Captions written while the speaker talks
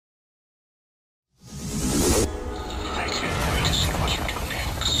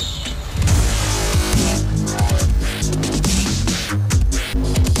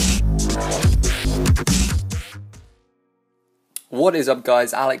What is up,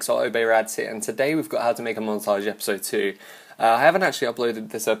 guys? Alex or Obey Rads here, and today we've got how to make a montage episode 2. I haven't actually uploaded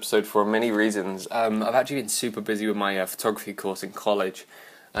this episode for many reasons. I've actually been super busy with my photography course in college,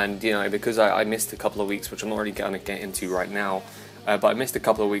 and because I missed a couple of weeks, which I'm not really going to get into right now, but I missed a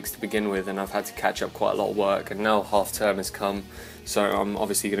couple of weeks to begin with, and I've had to catch up quite a lot of work, and now half term has come, so I'm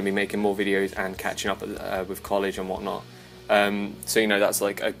obviously going to be making more videos and catching up with college and whatnot. So that's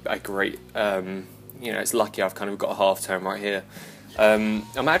like a great, it's lucky I've kind of got a half term right here.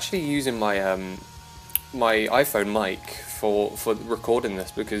 I'm actually using my my iPhone mic for recording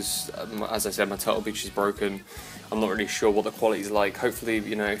this because, as I said, my Turtle Beach is broken. I'm not really sure what the quality is like. Hopefully,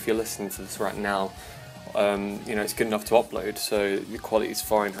 if you're listening to this right now, it's good enough to upload, so the quality is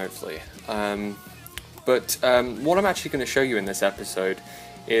fine, hopefully. But what I'm actually going to show you in this episode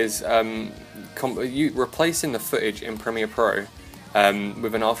is replacing the footage in Premiere Pro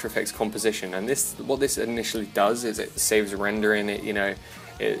with an After Effects composition. And what this initially does is it saves rendering.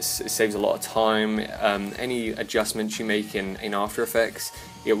 It saves a lot of time. Any adjustments you make in After Effects,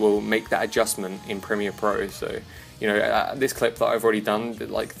 it will make that adjustment in Premiere Pro. So this clip that I've already done,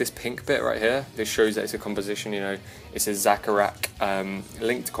 like this pink bit right here, this shows that it's a composition. It's a Zacharach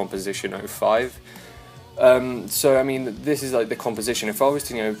linked composition 05. So I mean, this is like the composition. If I was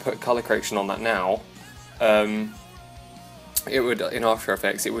to put color correction on that now, it would, in After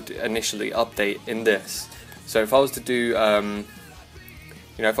Effects, it would initially update in this. So if I was to do,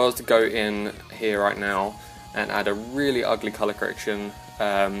 if I was to go in here right now and add a really ugly color correction,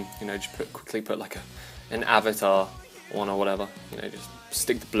 just quickly put like an avatar one or whatever, just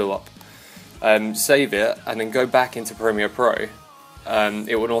stick the blue up, save it, and then go back into Premiere Pro.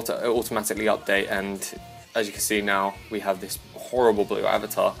 It would automatically update, and as you can see now, we have this horrible blue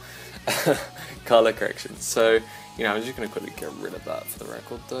avatar color correction. So I'm just going to quickly get rid of that for the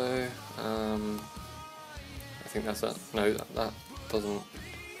record, though. I think that's it. No, that doesn't.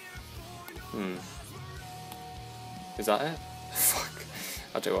 Is that it? Fuck.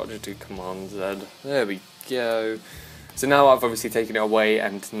 I'll do what, I'll just do Command Z. There we go. So now I've obviously taken it away,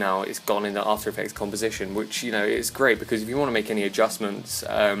 and now it's gone in the After Effects composition, which is great, because if you want to make any adjustments,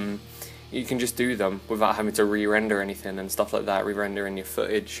 you can just do them without having to re-render anything and stuff like that, re-render in your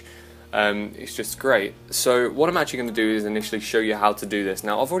footage. It's just great. So what I'm actually going to do is initially show you how to do this.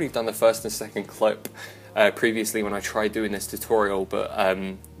 Now, I've already done the first and second clip previously when I tried doing this tutorial, but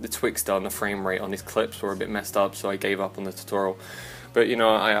the Twixtor and the frame rate on these clips were a bit messed up, so I gave up on the tutorial. But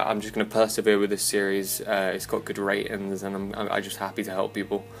I'm just going to persevere with this series. It's got good ratings, and I'm just happy to help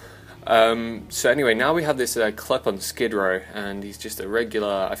people. So anyway, now we have this clip on Skid Row, and he's just a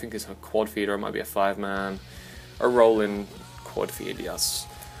regular, I think it's a quad feeder, it might be a 5-man, a rolling quad feed, yes.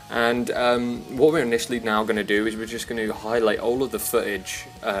 And what we're initially now going to do is we're just going to highlight all of the footage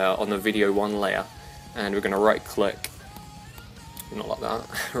on the video 1 layer, and we're going to right click, not like that,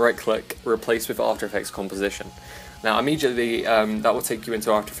 right click, replace with After Effects composition. Now immediately that will take you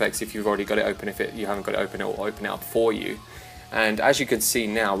into After Effects if you've already got it open. If you haven't got it open, it will open it up for you. And as you can see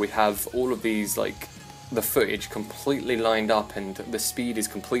now, we have all of these, like, the footage completely lined up, and the speed is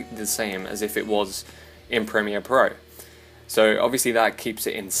completely the same as if it was in Premiere Pro. So obviously that keeps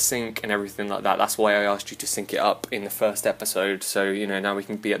it in sync and everything like that. That's why I asked you to sync it up in the first episode. So now we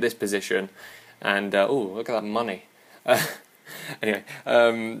can be at this position, and oh, look at that money. Anyway,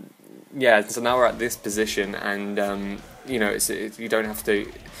 yeah. So now we're at this position, and you don't have to.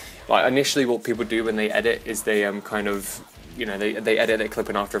 Like, initially, what people do when they edit is they kind of they edit their clip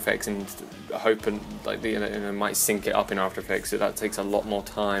in After Effects and hope and might sync it up in After Effects. So that takes a lot more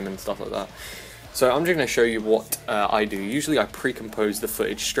time and stuff like that. So I'm just going to show you what I do. Usually I pre-compose the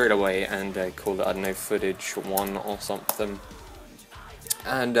footage straight away and call it, I don't know, footage 1 or something.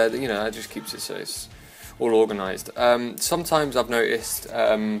 And that just keeps it so it's all organised. Sometimes I've noticed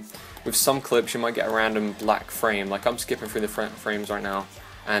with some clips you might get a random black frame. Like, I'm skipping through the frames right now,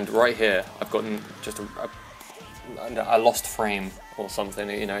 and right here I've gotten just a lost frame or something.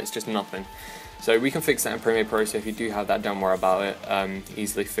 It's just nothing. So we can fix that in Premiere Pro, so if you do have that, don't worry about it.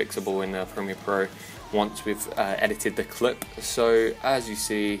 Easily fixable in Premiere Pro once we've edited the clip. So as you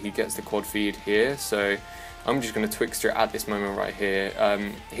see, he gets the quad feed here, so I'm just going to Twixtor at this moment right here.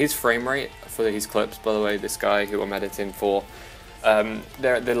 His frame rate for his clips, by the way, this guy who I'm editing for,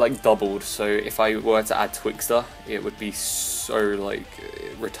 they're like doubled, so if I were to add Twixtor, it would be so like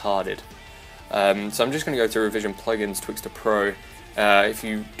retarded. So I'm just going to go to Revision Plugins, Twixtor Pro. If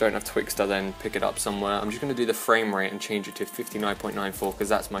you don't have Twixtor, then pick it up somewhere. I'm just going to do the frame rate and change it to 59.94 because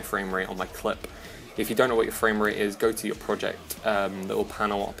that's my frame rate on my clip. If you don't know what your frame rate is, go to your project little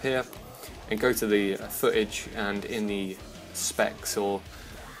panel up here and go to the footage, and in the specs or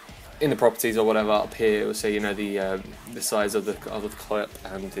in the properties or whatever, up here it will say, you know, the size of the clip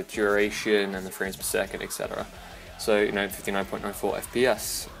and the duration and the frames per second, etc. So, you know,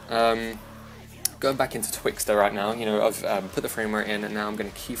 59.94 FPS. Going back into Twixtor right now, you know, I've put the frame rate in, and now I'm going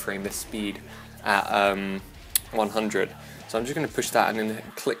to keyframe this speed at 100. So I'm just going to push that and then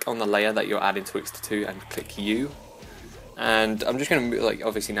click on the layer that you're adding Twixtor to and click U. And I'm just going to move, like,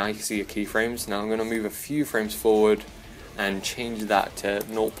 obviously now you can see your keyframes. Now I'm going to move a few frames forward and change that to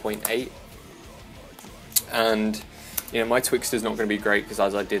 0.8. And, you know, my Twixtor's not going to be great because,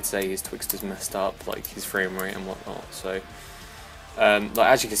 as I did say, his Twixtor's messed up, like his frame rate and whatnot. So, like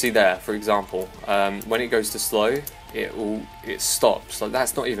as you can see there, for example, when it goes to slow, it stops. Like,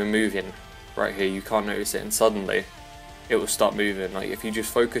 that's not even moving right here. You can't notice it, and suddenly it will start moving. Like, if you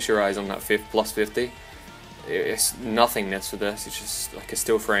just focus your eyes on that plus 50, it's nothingness for this. It's just like a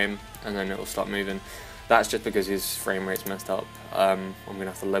still frame, and then it will start moving. That's just because his frame rate's messed up. I'm gonna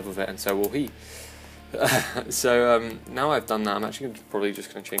have to live with it, and so will he. So now I've done that, I'm actually probably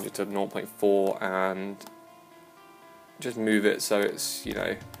just gonna change it to 0.4 and just move it so it's, you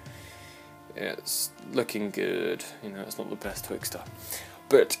know, it's looking good. You know, it's not the best Twixtor.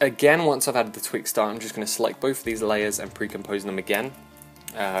 But again, once I've added the Twixtor, I'm just going to select both of these layers and pre-compose them again.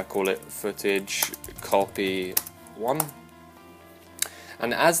 Call it footage copy 1.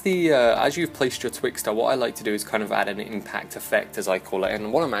 And as you've placed your Twixtor, what I like to do is kind of add an impact effect, as I call it.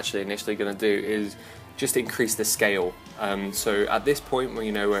 And what I'm actually initially going to do is just increase the scale. So at this point, where,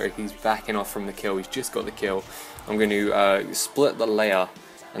 you know, where he's backing off from the kill, he's just got the kill, I'm going to split the layer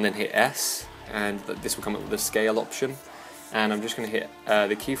and then hit S, and this will come up with the scale option. And I'm just going to hit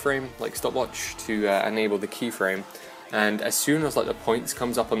the keyframe, like stopwatch, to enable the keyframe. And as soon as like the points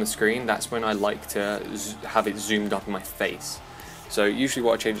comes up on the screen, that's when I like to have it zoomed up in my face. So usually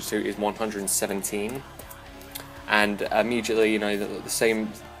what I change it to is 117, and immediately, you know, the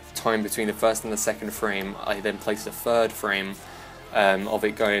same time between the first and the second frame, I then place the third frame of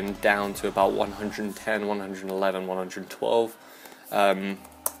it going down to about 110, 111, 112.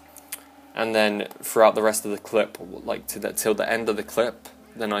 And then throughout the rest of the clip, like till the end of the clip,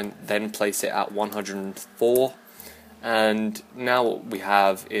 then I place it at 104. And now what we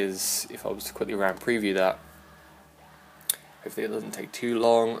have is, if I was to quickly round preview that, hopefully it doesn't take too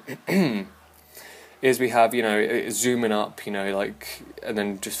long, is we have, you know, it zooming up, you know, like, and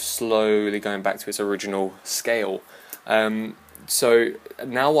then just slowly going back to its original scale. So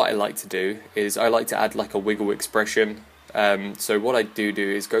now what I like to do is I like to add like a wiggle expression. So what I do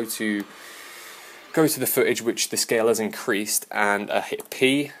is go to the footage which the scale has increased, and hit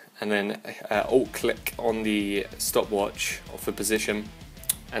P, and then alt click on the stopwatch for position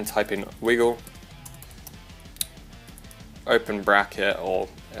and type in wiggle, open bracket, or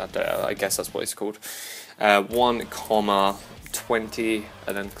I guess that's what it's called, 1,20,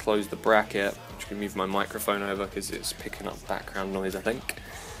 and then close the bracket. I'm just going to move my microphone over because it's picking up background noise, I think.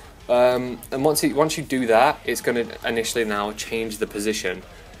 And once you do that, it's going to initially now change the position.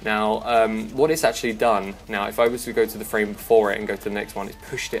 Now, what it's actually done, now if I was to go to the frame before it and go to the next one, it's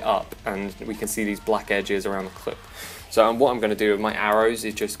pushed it up, and we can see these black edges around the clip. So what I'm going to do with my arrows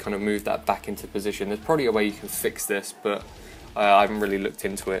is just kind of move that back into position. There's probably a way you can fix this, but I haven't really looked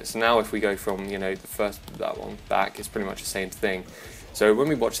into it. So now if we go from, you know, that one back, it's pretty much the same thing. So when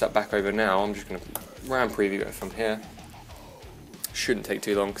we watch that back over now, I'm just going to round preview it from here. Shouldn't take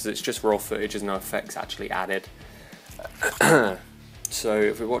too long because it's just raw footage, there's no effects actually added. So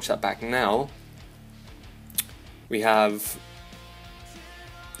if we watch that back now, we have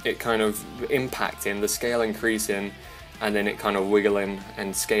it kind of impacting, the scale increasing, and then it kind of wiggling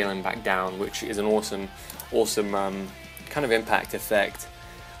and scaling back down, which is an awesome kind of impact effect.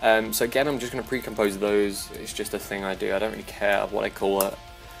 So again, I'm just going to pre-compose those. It's just a thing I do. I don't really care what I call it,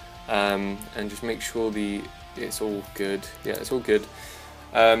 and just make sure it's all good. Yeah, it's all good.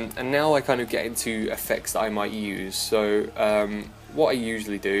 And now I kind of get into effects that I might use. So what I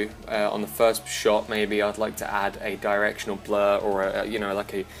usually do on the first shot, maybe I'd like to add a directional blur, or you know,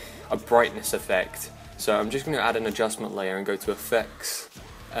 like a brightness effect. So I'm just going to add an adjustment layer and go to effects,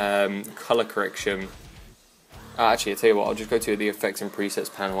 color correction. Actually, I'll tell you what, I'll just go to the effects and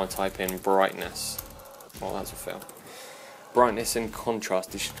presets panel and type in brightness. Well, that's a fail. Brightness and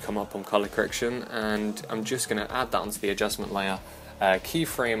contrast, it should come up on color correction, and I'm just going to add that onto the adjustment layer.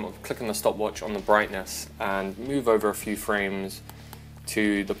 Keyframe, click on the stopwatch on the brightness and move over a few frames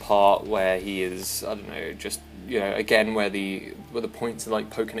to the part where he is, I don't know, just, you know, again where the points are like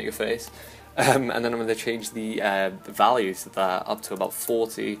poking at your face, and then I'm going to change the values of that up to about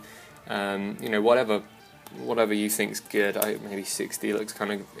 40, you know, whatever you think's good. Maybe 60 looks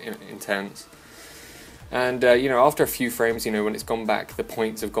kind of intense. And you know, after a few frames, you know, when it's gone back, the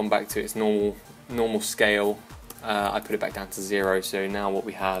points have gone back to its normal scale. I put it back down to 0. So now what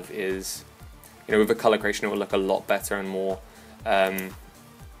we have is, you know, with the color correction, it will look a lot better and more,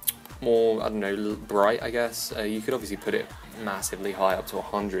 more, I don't know, bright, I guess. You could obviously put it massively high, up to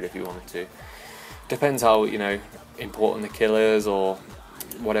 100 if you wanted to. Depends how, you know, important the kill is or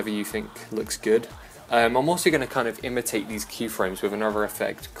whatever you think looks good. I'm also going to kind of imitate these keyframes with another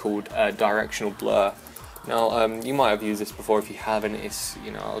effect called directional blur. Now, you might have used this before. If you haven't, it's,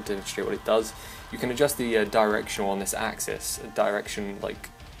 you know, I'll demonstrate what it does. You can adjust the directional on this axis, direction like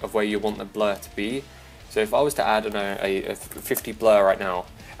of where you want the blur to be. So if I was to add a 50 blur right now,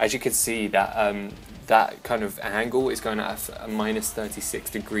 as you can see that that kind of angle is going at a minus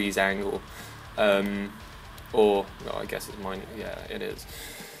 36 degrees angle, or well, I guess it's minus, yeah, it is.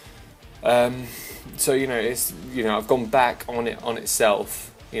 So you know, it's, you know, I've gone back on it on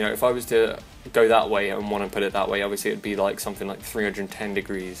itself. You know, if I was to go that way and want to put it that way, obviously it'd be like something like 310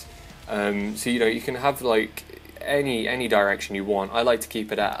 degrees. So you know, you can have like any direction you want. I like to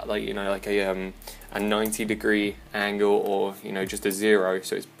keep it at like, you know, like a 90-degree angle, or you know, just a 0,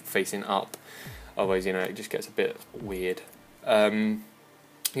 so it's facing up. Otherwise, you know, it just gets a bit weird.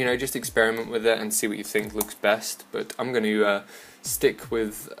 You know, just experiment with it and see what you think looks best. But I'm going to stick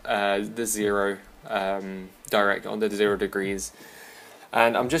with the 0 direct on the 0 degrees.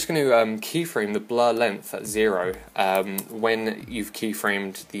 And I'm just going to keyframe the blur length at 0 when you've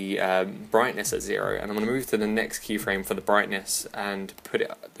keyframed the brightness at 0. And I'm going to move to the next keyframe for the brightness and put it,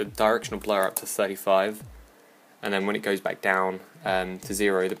 the directional blur, up to 35. And then when it goes back down to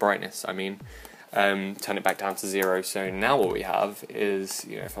 0, the brightness, I mean, turn it back down to 0. So now what we have is,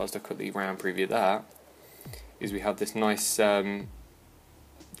 you know, if I was to quickly round preview that, is we have this nice kind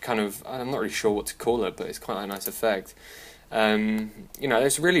of, I'm not really sure what to call it, but it's quite a nice effect. You know,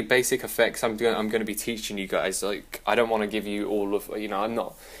 there's really basic effects I'm going to be teaching you guys. Like, I don't want to give you all of, you know, I'm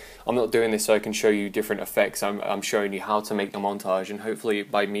not doing this so I can show you different effects. I'm showing you how to make the montage, and hopefully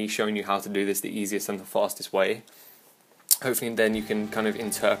by me showing you how to do this the easiest and the fastest way, hopefully then you can kind of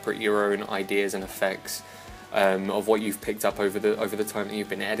interpret your own ideas and effects of what you've picked up over the time that you've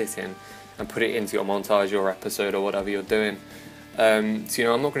been editing, and put it into your montage or episode or whatever you're doing. So you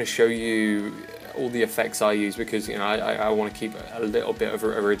know, I'm not going to show you all the effects I use, because you know, I want to keep a little bit of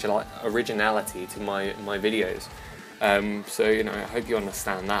originality to my videos. So you know, I hope you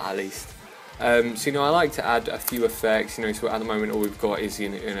understand that at least. So you know, I like to add a few effects. You know, so at the moment all we've got is, you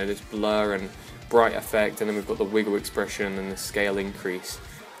know, this blur and bright effect, and then we've got the wiggle expression and the scale increase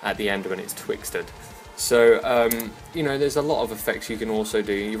at the end when it's twixted. So you know, there's a lot of effects you can also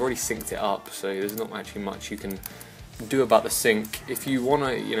do. You've already synced it up, so there's not actually much you can do about the sync. If you want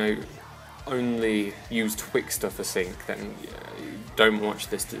to, you know, only use Twixtor for sync, then don't watch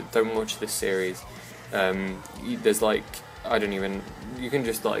this series. There's like, I don't even, you can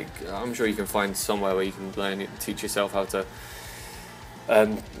just like, I'm sure you can find somewhere where you can learn it, teach yourself how to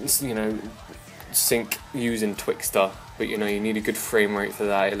you know, sync using Twixtor, but you know, you need a good frame rate for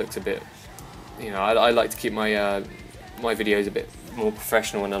that. It looks a bit, you know, I like to keep my my videos a bit more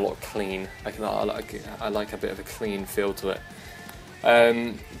professional and a lot clean. I like a bit of a clean feel to it.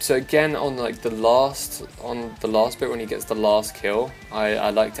 So again, on like the last bit, when he gets the last kill,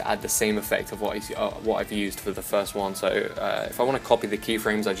 I like to add the same effect of what I've used for the first one. So if I want to copy the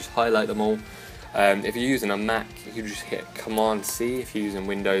keyframes, I just highlight them all. If you're using a Mac, you just hit Command C. If you're using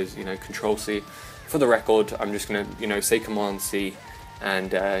Windows, you know, Control C. For the record, I'm just gonna, you know, say Command C,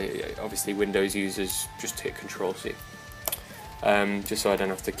 and obviously Windows users just hit Control C. Just so I don't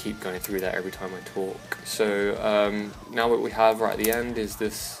have to keep going through that every time I talk. So now what we have right at the end is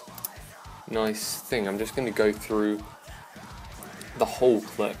this nice thing. I'm just going to go through the whole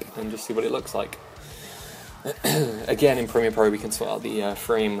clip and just see what it looks like. Again, in Premiere Pro we can sort out the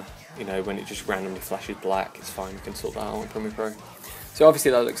frame, you know, when it just randomly flashes black. It's fine, we can sort that out in Premiere Pro. So obviously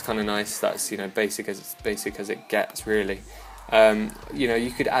that looks kind of nice. That's, you know, basic as it gets, really. You know,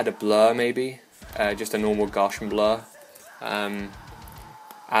 you could add a blur maybe, just a normal Gaussian blur.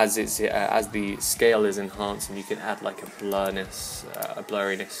 As the scale is enhanced, and you can add like a blurriness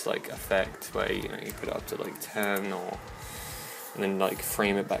like effect, where you know, you put it up to like 10, or and then like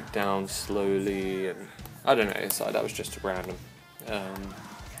frame it back down slowly, and I don't know. So that was just random. I'm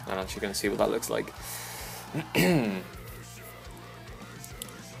actually going to see what that looks like.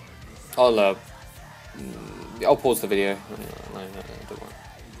 I'll pause the video. No, don't worry.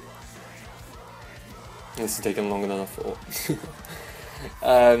 This is taking longer than I thought.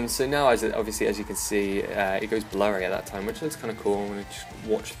 So now, obviously, as you can see, it goes blurry at that time, which looks kind of cool. I'm going to just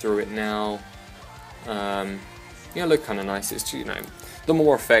watch through it now. look kind of nice. It's, the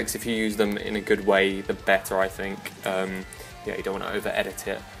more effects, if you use them in a good way, the better, I think. Yeah, you don't want to over edit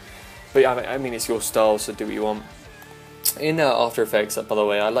it, but yeah, I mean, it's your style, so do what you want. In After Effects, by the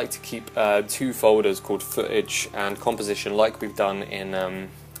way, I like to keep 2 folders called footage and composition, like we've done in,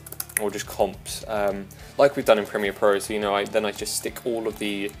 or just comps, like we've done in Premiere Pro. So then I just stick all of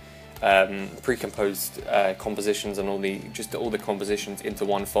the pre-composed compositions and all the compositions into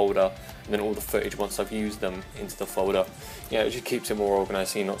one folder, and then all the footage once I've used them into the folder. It just keeps it more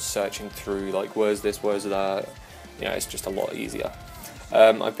organised, so you're not searching through like where's this, where's that. It's just a lot easier.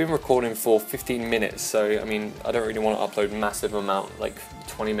 I've been recording for 15 minutes, so I mean, I don't really want to upload massive amount, like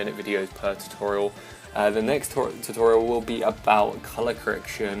 20-minute videos per tutorial. The next tutorial will be about colour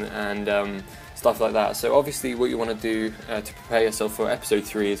correction and stuff like that. So obviously what you want to do to prepare yourself for episode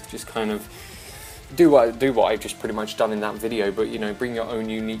 3 is just kind of do what I've just pretty much done in that video, but bring your own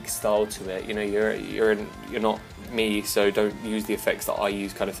unique style to it. You're not me, so don't use the effects that I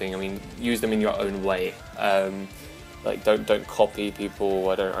use, kind of thing. I mean, use them in your own way. Like don't copy people.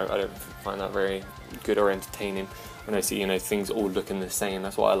 I don't find that very good or entertaining when I see things all looking the same.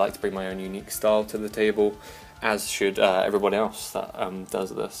 That's why I like to bring my own unique style to the table, as should everyone else that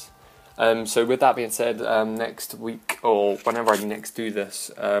does this. So with that being said, next week or whenever I next do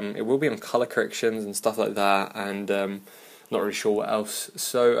this, it will be on colour corrections and stuff like that, and not really sure what else.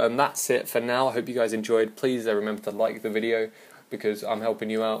 So that's it for now. I hope you guys enjoyed. Please remember to like the video, because I'm helping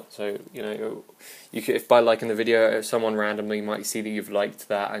you out. So if by liking the video, if someone randomly might see that you've liked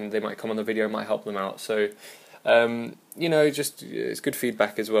that and they might come on the video, it might help them out. So just it's good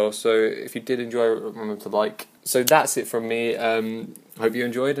feedback as well. So if you did enjoy, remember to like. So that's it from me. Hope you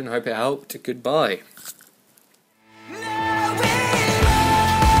enjoyed and hope it helped. Goodbye.